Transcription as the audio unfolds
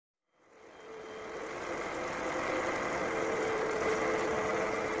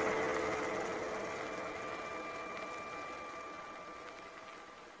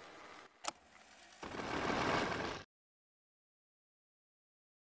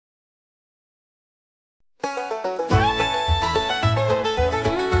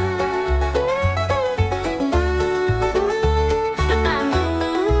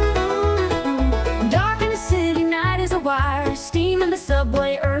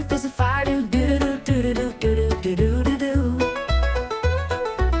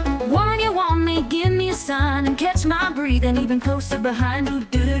then even closer behind. Do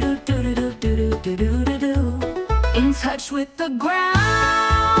do do do do do do do do do do. In touch with the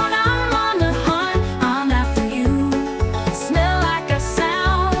ground, I'm on the hunt, I'm after you. Smell like a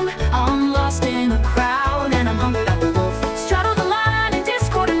sound, I'm lost in a crowd, and I'm hungry like a wolf. Straddle the line in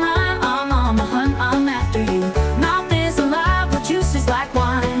discord and rhyme. I'm on the hunt, I'm after you. Mouth is alive, but juice is like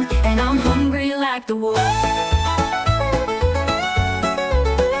wine, and I'm hungry like the wolf.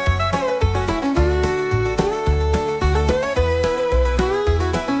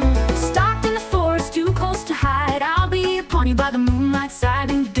 By the moonlight side,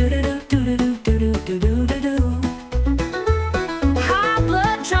 do do do do do do do do do do. High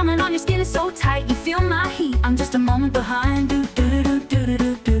blood drumming on your skin is so tight, you feel my heat. I'm just a moment behind. Do do do do do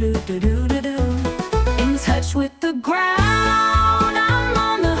do do do do do. In touch with the ground, I'm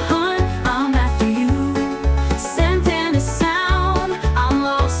on the hunt, I'm after you. Scent and a sound, I'm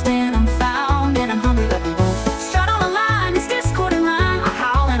lost and I'm found, and I'm hungry like a wolf. Straddle the line, it's discord and rhyme. I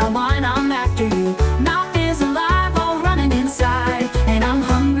howl and I whine, I'm after you. Mouth is alive, and I'm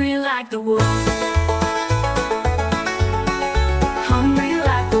hungry like the wolf. Hungry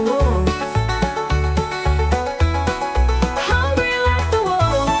like the wolf. Hungry like the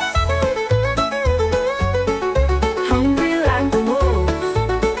wolf. Hungry like the wolf.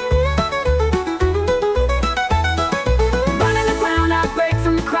 Running the ground, I break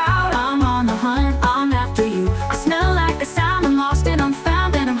from the crowd. I'm on the hunt, I'm after you. I smell like the sound, I'm lost and I'm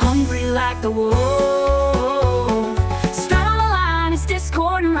found, and I'm hungry like the wolf.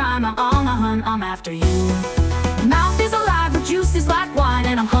 Discord and rhyme, I'm on the hunt, I'm after you. Mouth is alive, but juice is like wine,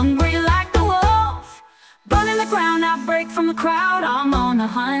 and I'm hungry like the wolf. Burning the ground, I break from the crowd. I'm on the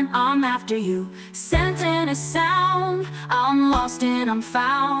hunt, I'm after you. Scent and a sound, I'm lost and I'm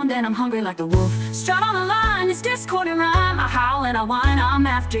found, and I'm hungry like the wolf. Straddle on the line, it's discord and rhyme. I howl and I whine, I'm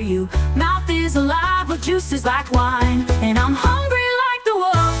after you. Mouth is alive, but juice is like wine, and I'm hungry